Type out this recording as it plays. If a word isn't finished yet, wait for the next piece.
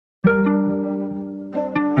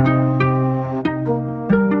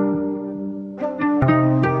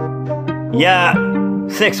Yeah,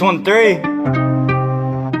 613.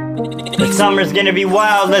 The summer's gonna be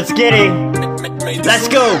wild, let's get it. Let's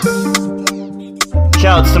go.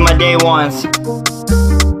 Shouts to my day ones.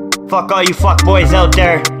 Fuck all you fuck boys out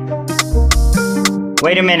there.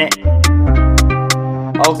 Wait a minute.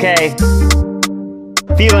 Okay.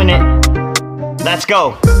 Feeling it. Let's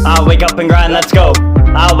go. I'll wake up and grind, let's go.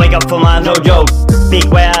 I'll wake up for mine, no joke. Speak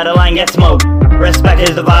way out of line, get smoked. Respect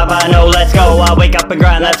is the vibe I know, let's go. I'll wake up and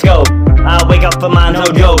grind, let's go. I'll wake up for mine, no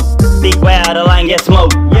joke. Speak way out of line, get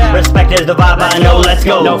smoked. Respect is the vibe I know, let's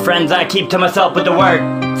go. No friends, I keep to myself with the word.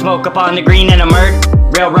 Smoke up on the green and alert.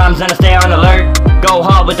 Real rhymes and I stay on alert. Go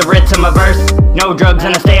hard with the Ritz in my verse. No drugs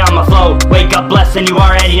and I stay on my flow. Wake up blessed and you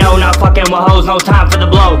already know. Not fucking with hoes, no time for the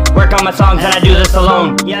blow. Work on my songs and I do this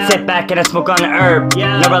alone. Sit back and I smoke on the herb.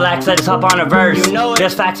 No relax, I just hop on a verse.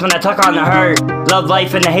 Just facts when I talk on the herd. Love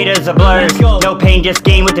life and the haters are blurs. No pain, just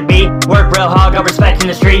gain with the beat. Work real hard, got respect in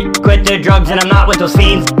the street. Quit the drugs and I'm not with those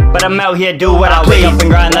fiends. But I'm out here, do what I please. I'll wake up and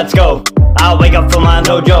grind, let's go. I'll wake up for mine,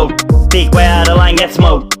 no joke. Speak way out of line, get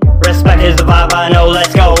smoked. Respect is the vibe I know,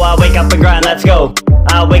 let's go. I'll wake up and grind, let's go.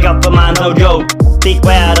 I'll wake up for mine, no joke. Speak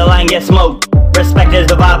way out of line, get smoked. Respect is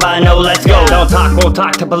the vibe I know, let's go. Don't talk, won't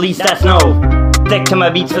talk to police, that's no. Stick to my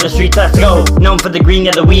beats for the streets, let's go. Known for the green,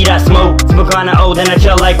 yeah, the weed I smoke. Smoke on the old and I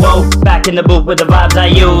chill like whoa. Back in the booth with the vibes I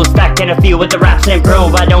use. Stacking a few with the raps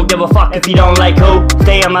improve. I don't give a fuck if you don't like who.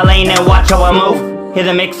 Stay in my lane and watch how I move. Hear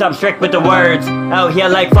the mix, I'm strict with the words. Out here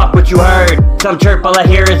like fuck what you heard. Some chirp, all I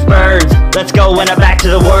hear is birds. Let's go when I'm back to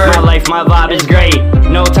the word. My life, my vibe is great.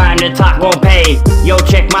 No time to talk, won't pay. Yo,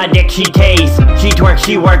 check my dick, she tastes. She twerk,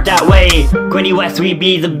 she work that way. Quinny West, we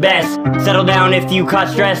be the best. Settle down if you caught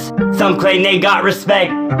stress. Some claim they got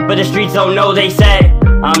respect, but the streets don't know they said.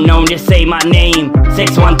 I'm known to say my name.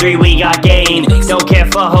 613, we got game. Don't care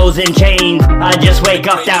for hoes and chains. I just wake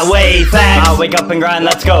up that way, facts. I'll wake up and grind,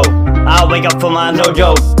 let's go. I'll wake up for mine, no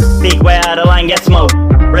joke. Speak way out of line, get smoked.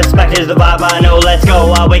 Respect is the vibe I know, let's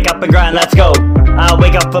go. I'll wake up and grind, let's go. I'll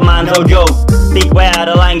wake up for mine, no joke. Speak way out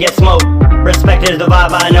of line, get smoked. Respect is the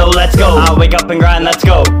vibe I know, let's go. I'll wake up and grind, let's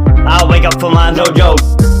go. I'll wake up for mine, no joke.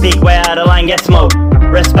 Speak way out of line, get smoked.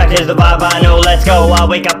 Respect is the vibe I know, let's go. I'll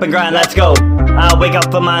wake up and grind, let's go. I'll wake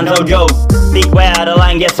up for mine, no joke. Speak way out of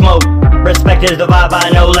line, get smoked. Respect is the vibe I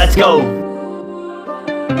know, let's go.